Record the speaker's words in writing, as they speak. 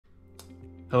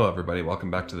Hello everybody,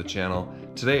 welcome back to the channel.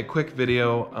 Today a quick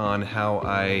video on how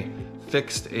I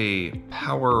fixed a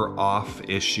power off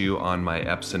issue on my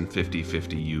Epson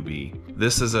 5050 UB.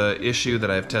 This is an issue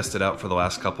that I've tested out for the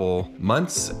last couple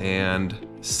months, and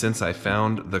since I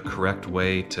found the correct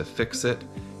way to fix it,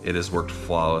 it has worked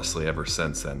flawlessly ever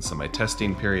since then. So my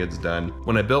testing period's done.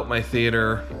 When I built my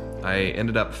theater, I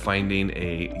ended up finding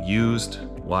a used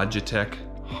Logitech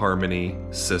Harmony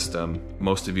system.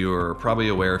 Most of you are probably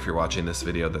aware, if you're watching this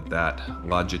video, that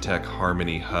Logitech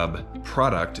Harmony Hub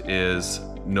product is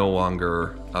no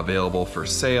longer available for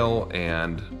sale,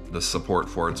 and the support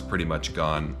for it's pretty much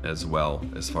gone as well,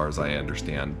 as far as I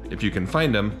understand. If you can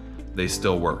find them, they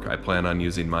still work. I plan on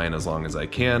using mine as long as I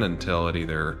can until it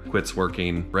either quits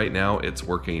working. Right now it's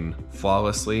working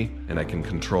flawlessly and I can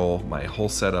control my whole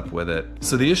setup with it.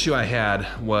 So the issue I had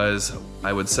was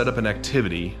I would set up an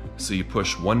activity. So you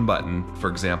push one button. For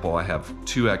example, I have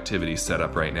two activities set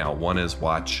up right now. One is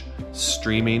watch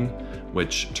streaming,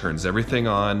 which turns everything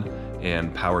on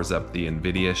and powers up the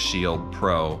NVIDIA Shield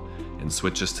Pro and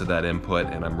switches to that input,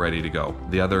 and I'm ready to go.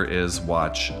 The other is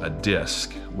watch a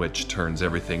disc, which turns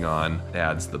everything on,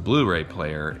 adds the Blu-ray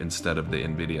player instead of the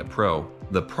NVIDIA Pro.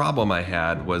 The problem I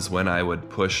had was when I would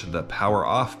push the power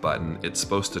off button, it's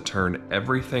supposed to turn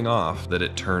everything off that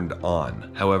it turned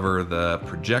on. However, the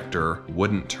projector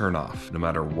wouldn't turn off. No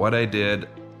matter what I did,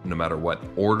 no matter what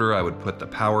order I would put the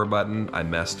power button, I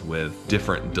messed with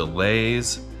different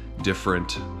delays,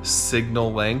 different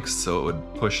signal lengths, so it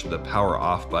would push the power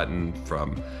off button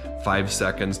from 5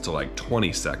 seconds to like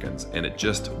 20 seconds, and it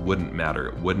just wouldn't matter.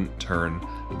 It wouldn't turn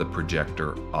the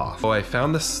projector off. So I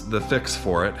found the fix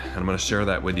for it, and I'm going to share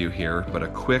that with you here, but a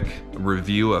quick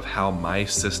review of how my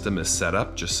system is set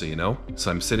up, just so you know. So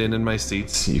I'm sitting in my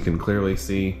seats. You can clearly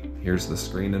see, here's the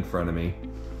screen in front of me.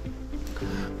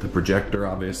 The projector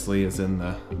obviously is in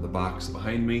the box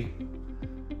behind me.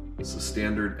 It's a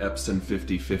standard Epson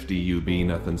 5050 UB,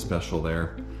 nothing special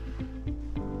there.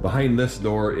 Behind this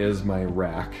door is my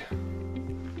rack.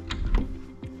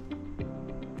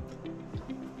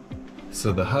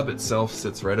 So the hub itself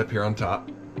sits right up here on top.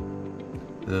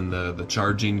 And then the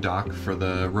charging dock for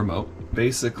the remote.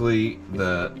 Basically,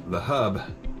 the hub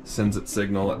sends its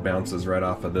signal, it bounces right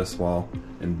off of this wall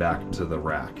and back to the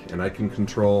rack. And I can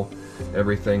control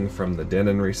everything from the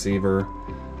Denon receiver,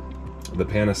 the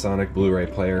Panasonic Blu-ray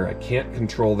player. I can't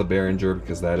control the Behringer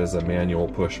because that is a manual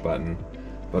push button,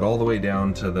 but all the way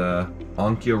down to the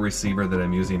Onkyo receiver that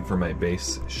I'm using for my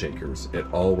bass shakers. It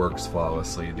all works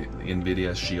flawlessly. The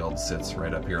NVIDIA Shield sits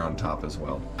right up here on top as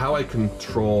well. How I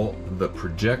control the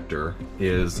projector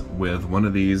is with one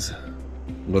of these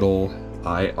little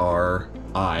IR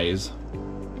eyes,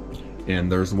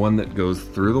 and there's one that goes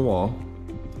through the wall,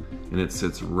 and it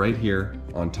sits right here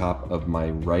on top of my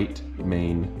right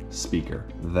main speaker.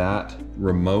 That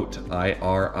remote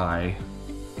IR eye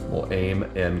will aim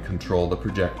and control the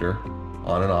projector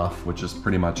on and off, which is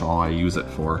pretty much all I use it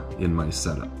for in my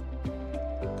setup.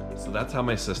 So that's how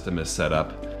my system is set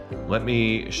up. Let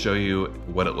me show you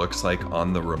what it looks like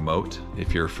on the remote,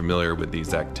 if you're familiar with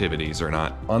these activities or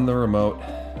not. On the remote,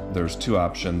 there's two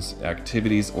options,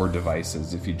 activities or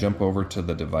devices. If you jump over to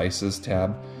the devices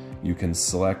tab, you can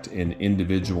select an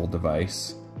individual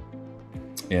device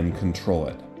and control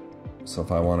it. So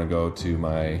if I want to go to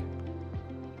my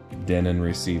Denon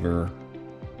receiver,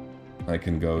 I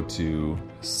can go to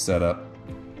setup,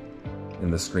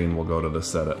 and the screen will go to the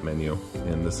setup menu,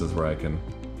 and this is where I can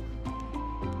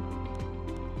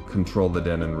control the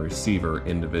Denon receiver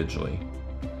individually.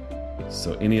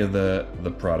 So any of the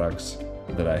products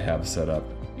that I have set up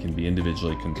can be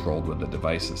individually controlled with the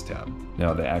devices tab.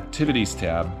 Now the activities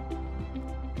tab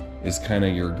is kind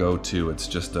of your go-to. It's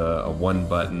just a one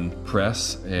button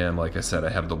press, and like I said, I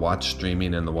have the watch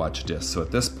streaming and the watch disc. So at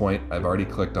this point I've already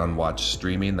clicked on watch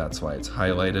streaming, that's why it's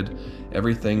highlighted.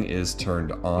 Everything is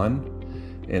turned on,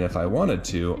 and if I wanted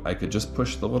to, I could just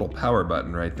push the little power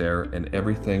button right there and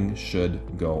everything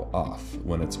should go off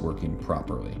when it's working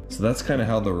properly. So that's kind of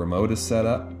how the remote is set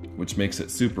up, which makes it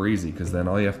super easy, because then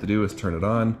all you have to do is turn it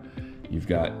on. You've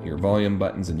got your volume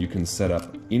buttons, and you can set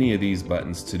up any of these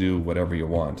buttons to do whatever you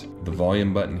want. The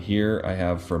volume button here I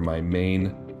have for my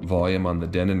main volume on the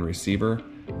Denon receiver.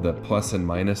 The plus and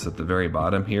minus at the very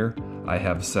bottom here I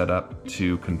have set up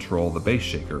to control the bass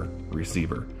shaker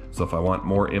receiver. So if I want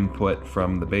more input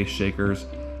from the bass shakers,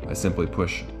 I simply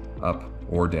push up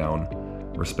or down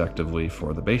respectively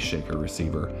for the bass shaker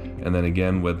receiver. And then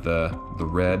again with the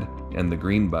red and the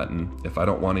green button, if I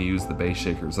don't want to use the bass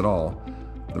shakers at all,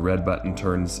 the red button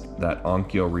turns that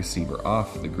Onkyo receiver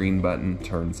off, the green button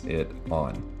turns it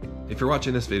on. If you're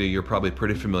watching this video, you're probably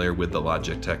pretty familiar with the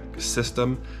Logitech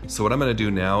system. So what I'm gonna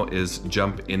do now is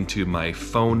jump into my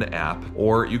phone app,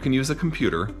 or you can use a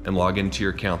computer and log into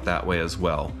your account that way as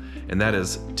well. And that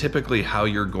is typically how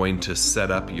you're going to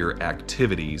set up your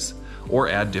activities or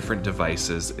add different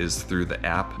devices is through the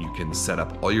app. You can set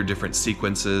up all your different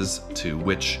sequences to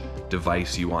which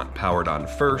device you want powered on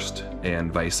first,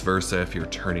 and vice versa if you're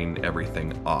turning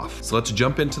everything off. So let's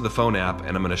jump into the phone app,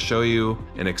 and I'm going to show you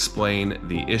and explain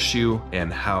the issue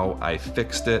and how I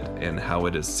fixed it and how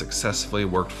it has successfully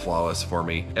worked flawless for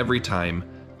me every time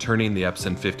turning the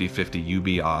Epson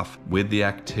 5050 UB off with the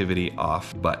activity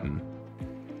off button.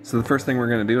 So the first thing we're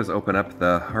going to do is open up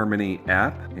the Harmony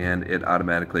app, and it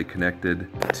automatically connected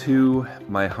to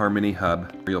my Harmony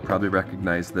Hub. You'll probably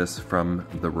recognize this from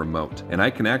the remote. And I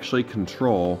can actually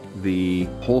control the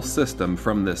whole system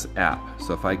from this app.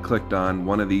 So if I clicked on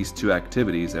one of these two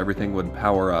activities, everything would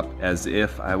power up as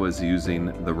if I was using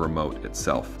the remote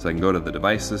itself. So I can go to the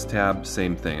Devices tab,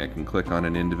 same thing. I can click on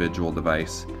an individual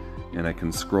device and I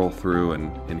can scroll through,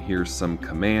 and here's some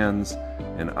commands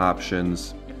and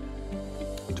options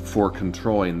for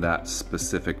controlling that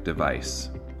specific device.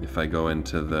 If I go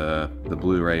into the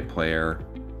Blu-ray player,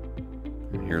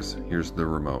 here's the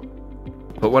remote.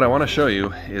 But what I want to show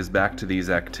you is back to these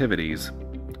activities.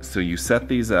 So you set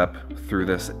these up through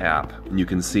this app, and you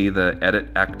can see the Edit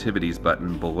Activities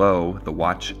button below the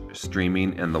Watch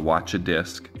Streaming and the Watch a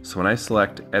Disc. So when I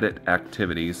select Edit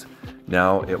Activities,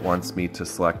 now it wants me to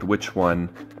select which one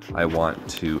I want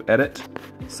to edit.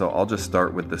 So I'll just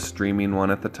start with the streaming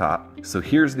one at the top. So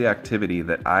here's the activity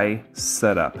that I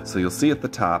set up. So you'll see at the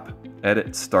top,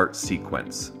 Edit Start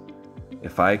Sequence.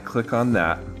 If I click on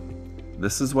that,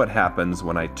 this is what happens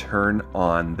when I turn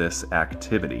on this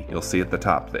activity. You'll see at the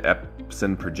top the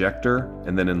Epson Projector,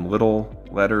 and then in little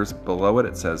letters below it,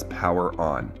 it says Power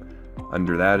On.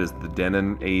 Under that is the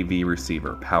Denon AV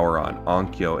Receiver, Power On.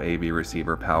 Onkyo AV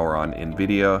Receiver, Power On.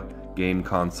 NVIDIA Game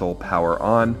Console, Power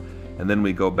On. And then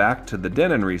we go back to the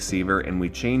Denon receiver and we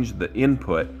change the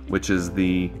input, which is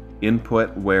the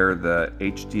input where the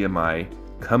HDMI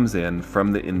comes in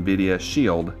from the NVIDIA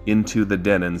Shield into the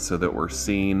Denon, so that we're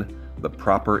seeing the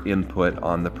proper input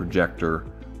on the projector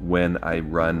when I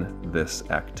run this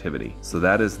activity. So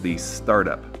that is the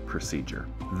startup procedure.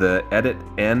 The edit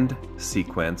end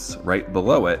sequence right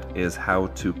below it is how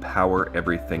to power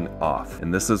everything off.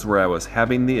 And this is where I was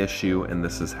having the issue, and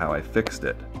this is how I fixed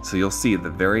it. So you'll see the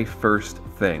very first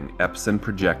thing, Epson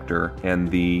Projector, and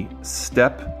the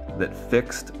step that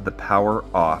fixed the power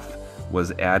off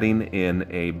was adding in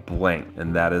a blank,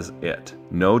 and that is it.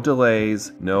 No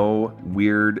delays, no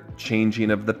weird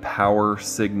changing of the power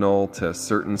signal to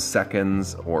certain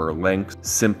seconds or lengths.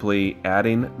 Simply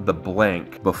adding the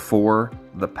blank before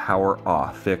the power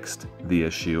off fixed the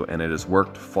issue, and it has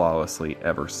worked flawlessly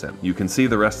ever since. You can see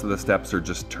the rest of the steps are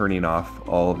just turning off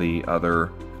all the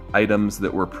other items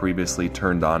that were previously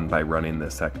turned on by running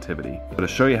this activity. But to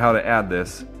show you how to add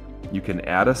this, you can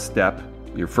add a step.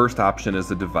 Your first option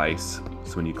is a device.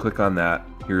 So when you click on that,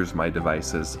 here's my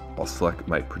devices. I'll select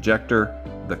my projector,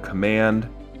 the command.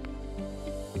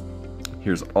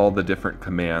 Here's all the different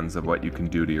commands of what you can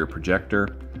do to your projector.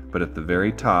 But at the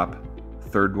very top,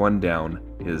 third one down,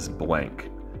 is blank.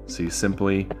 So you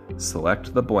simply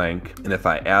select the blank, and if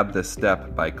I add this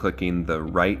step by clicking the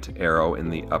right arrow in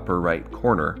the upper right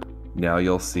corner, now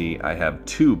you'll see I have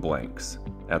two blanks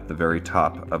at the very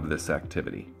top of this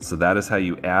activity. So that is how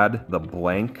you add the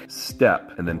blank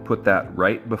step, and then put that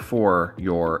right before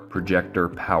your projector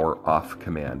power off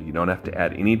command. You don't have to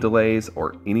add any delays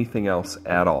or anything else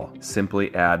at all.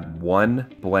 Simply add one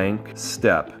blank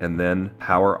step and then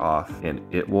power off, and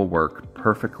it will work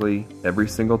perfectly every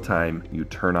single time you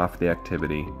turn off the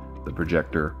activity. The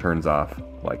projector turns off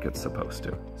like it's supposed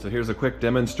to. So here's a quick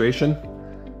demonstration.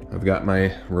 I've got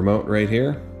my remote right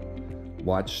here.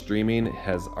 Watch streaming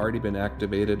has already been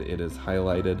activated. It is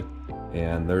highlighted,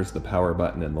 and there's the power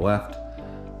button in the left.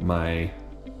 My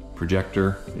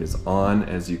projector is on,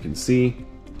 as you can see.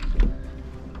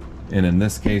 And in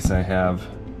this case, I have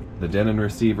the Denon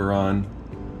receiver on.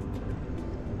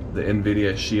 The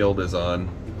NVIDIA Shield is on.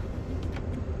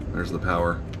 There's the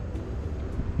power.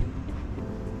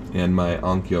 And my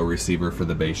Onkyo receiver for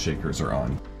the bass shakers are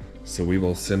on. So we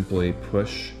will simply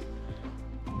push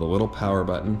the little power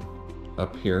button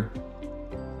up here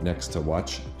next to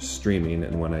watch streaming,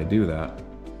 and when I do that,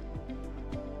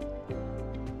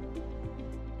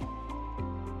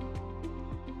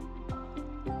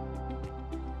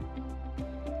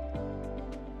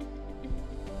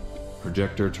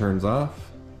 projector turns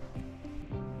off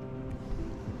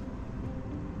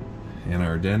and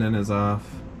our Denon is off,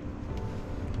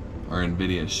 our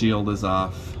NVIDIA Shield is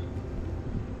off,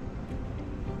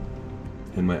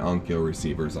 and my Onkyo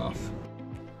receiver's off.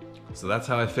 So that's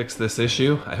how I fixed this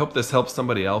issue. I hope this helps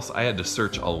somebody else. I had to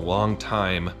search a long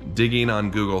time digging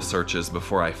on Google searches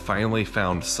before I finally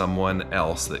found someone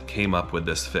else that came up with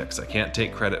this fix. I can't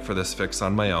take credit for this fix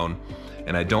on my own,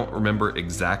 and I don't remember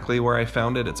exactly where I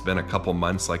found it. It's been a couple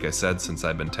months, like I said, since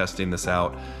I've been testing this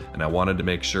out, and I wanted to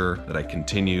make sure that I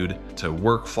continued to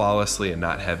work flawlessly and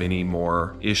not have any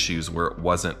more issues where it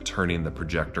wasn't turning the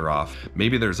projector off.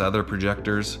 Maybe there's other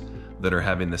projectors that are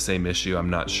having the same issue, I'm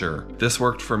not sure. This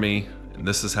worked for me, and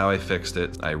this is how I fixed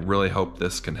it. I really hope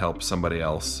this can help somebody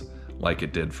else like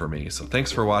it did for me. So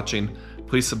thanks for watching.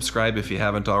 Please subscribe if you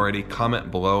haven't already. Comment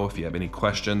below if you have any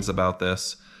questions about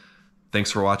this.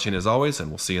 Thanks for watching as always, and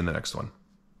we'll see you in the next one.